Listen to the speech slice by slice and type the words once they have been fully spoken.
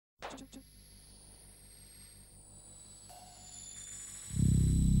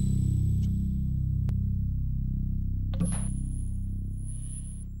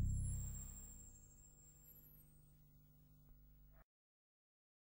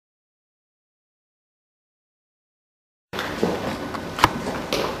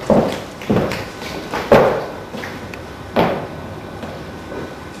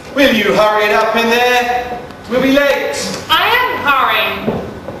Will you hurry it up in there? We'll be late. I am hurrying.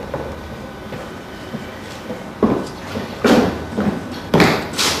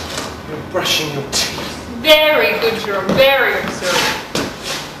 You're brushing your teeth. Very good, Jerome. Very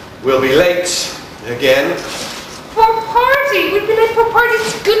observant. We'll be late again. For a party. We'd be late for a party.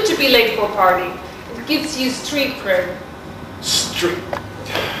 It's good to be late for a party. It gives you street cred. Street.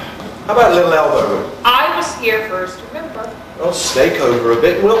 How about a little elbow room? I was here first, remember? I'll stake over a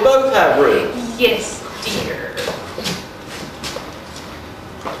bit and we'll both have room. Yes, dear.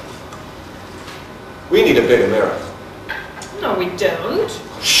 We need a bigger mirror. No, we don't.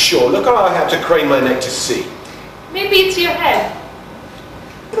 Sure, look how I have to crane my neck to see. Maybe it's your head.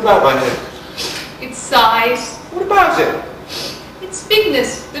 What about my head? Its size. What about it? Its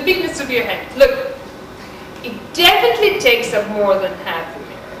bigness. The bigness of your head. Look, it definitely takes up more than half your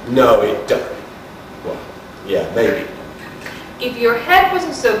mirror. No, it doesn't. Well, yeah, maybe. If your head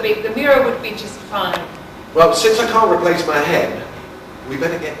wasn't so big, the mirror would be just fine. Well, since I can't replace my head, we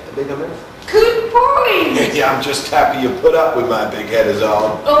better get a bigger mirror. Good point! Yeah, I'm just happy you put up with my big head as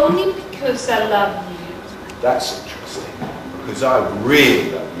on. Only because I love you. That's interesting, because I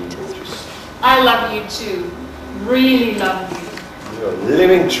really love you, gorgeous. I love you too. Really love you. You're a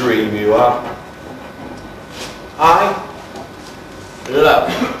living dream, you are. I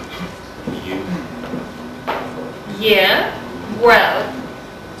love you. Yeah? Well,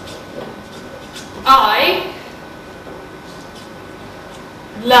 I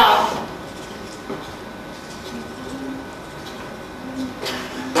love